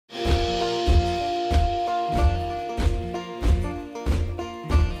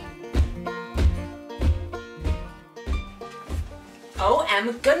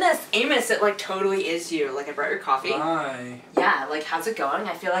my goodness, Amos, it like totally is you. Like I brought your coffee. Hi. Yeah, like how's it going?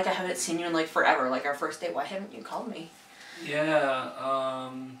 I feel like I haven't seen you in like forever. Like our first date. Why haven't you called me? Yeah,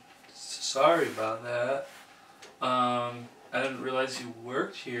 sorry about that. I didn't realize you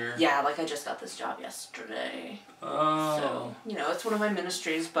worked here. Yeah, like I just got this job yesterday. Oh. So, you know, it's one of my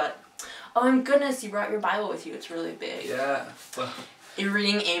ministries, but oh my goodness, you brought your Bible with you. It's really big. Yeah. Well, You're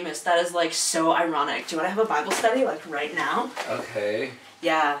reading Amos. That is like so ironic. Do you want to have a Bible study like right now? okay.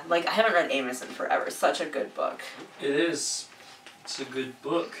 Yeah, like I haven't read Amos in forever. Such a good book. It is. It's a good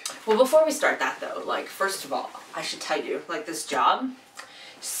book. Well, before we start that though, like first of all, I should tell you, like this job,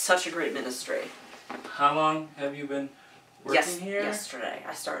 such a great ministry. How long have you been working here? Yesterday.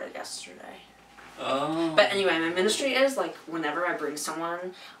 I started yesterday. Oh. But anyway, my ministry is like whenever I bring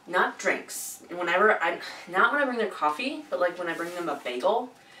someone, not drinks, not when I bring their coffee, but like when I bring them a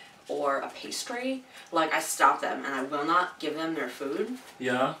bagel or a pastry, like I stop them and I will not give them their food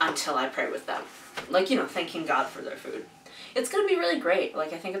until I pray with them. Like, you know, thanking God for their food. It's going to be really great.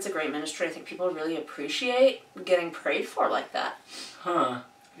 Like, I think it's a great ministry. I think people really appreciate getting prayed for like that. Huh.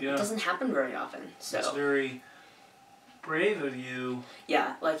 Yeah. It doesn't happen very often. So. It's very brave of you.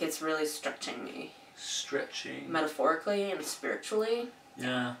 Yeah, like it's really stretching me. Stretching. Metaphorically and spiritually.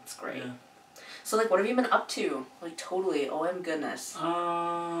 Yeah. It's great. Yeah. So, like, what have you been up to? Like, totally. Oh, my goodness.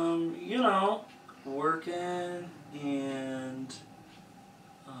 You know, working and,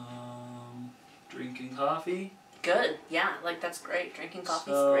 drinking coffee. Good. Yeah, like, that's great. Drinking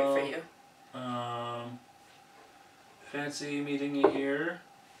coffee is great for you. Fancy meeting you here.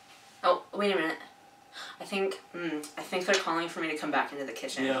 Oh, wait a minute. I think they're calling for me to come back into the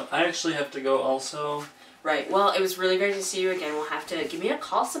kitchen. Yeah, I actually have to go also. Right. Well, it was really great to see you again. We'll have to give me a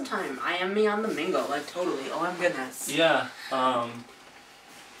call sometime. I am me on the mingle, like totally. Oh my goodness. Yeah.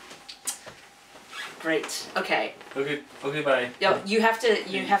 Great. Okay. Okay, bye. Yo, you have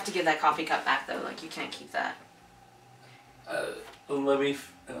to give that coffee cup back though. Like you can't keep that. Let me.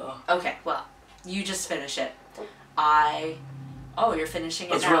 Okay. Well, you just finish it. Oh, you're finishing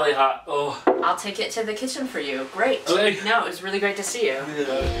it now. It's really hot. Oh. I'll take it to the kitchen for you. Great. Okay. No, it was really great to see you.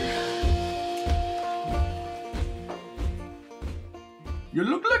 You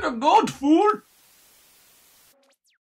look like a goat, fool!